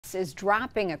deaths is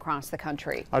dropping across the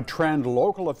country. A trend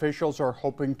local officials are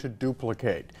hoping to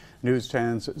duplicate. News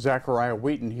 10's Zachariah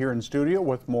Wheaton here in studio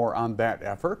with more on that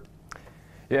effort.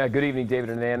 Yeah, good evening, David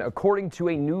and Ann. According to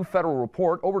a new federal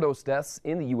report, overdose deaths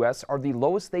in the U.S. are the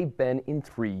lowest they've been in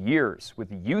 3 years, with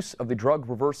the use of the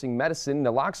drug-reversing medicine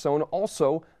naloxone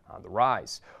also on the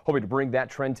rise. Hoping to bring that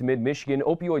trend to mid-Michigan,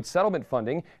 opioid settlement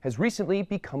funding has recently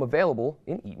become available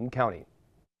in Eaton County.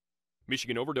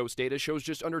 Michigan overdose data shows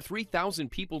just under 3,000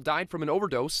 people died from an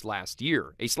overdose last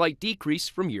year, a slight decrease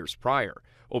from years prior.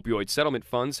 Opioid settlement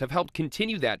funds have helped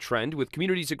continue that trend, with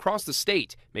communities across the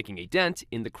state making a dent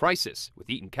in the crisis, with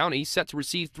Eaton County set to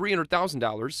receive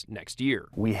 $300,000 next year.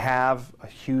 We have a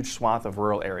huge swath of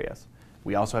rural areas.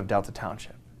 We also have Delta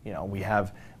Township. You know, we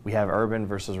have urban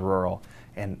versus rural,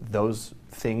 and those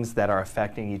things that are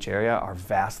affecting each area are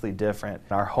vastly different.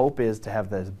 Our hope is to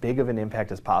have as big of an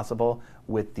impact as possible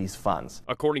with these funds.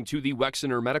 According to the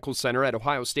Wexner Medical Center at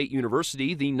Ohio State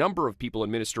University, the number of people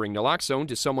administering naloxone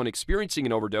to someone experiencing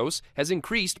an overdose has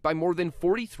increased by more than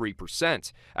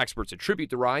 43%. Experts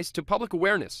attribute the rise to public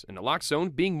awareness and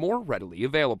naloxone being more readily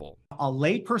available. A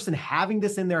layperson having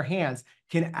this in their hands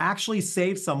can actually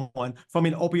save someone from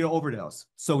an opioid overdose.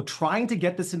 So trying to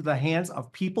get this into the hands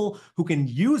of people who can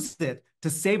use it to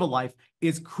save a life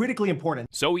is critically important.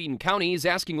 So Eaton County is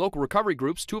asking local recovery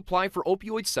groups to apply for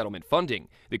opioid settlement funding.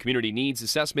 The Community Needs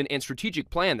Assessment and Strategic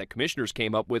Plan that commissioners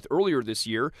came up with earlier this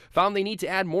year found they need to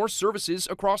add more services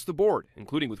across the board,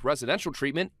 including with residential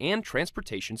treatment and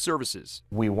transportation services.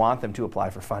 We want them to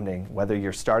apply for funding, whether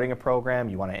you're starting a program,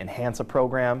 you want to enhance a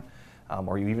program,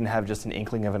 or you even have just an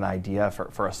inkling of an idea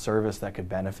for a service that could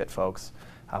benefit folks.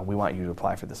 We want you to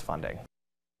apply for this funding.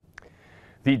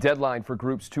 The deadline for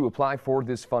groups to apply for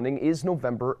this funding is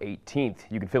November 18th.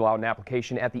 You can fill out an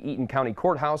application at the Eaton County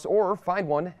Courthouse or find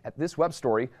one at this web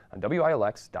story on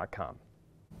WILX.com.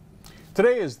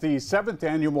 Today is the 7th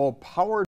annual Power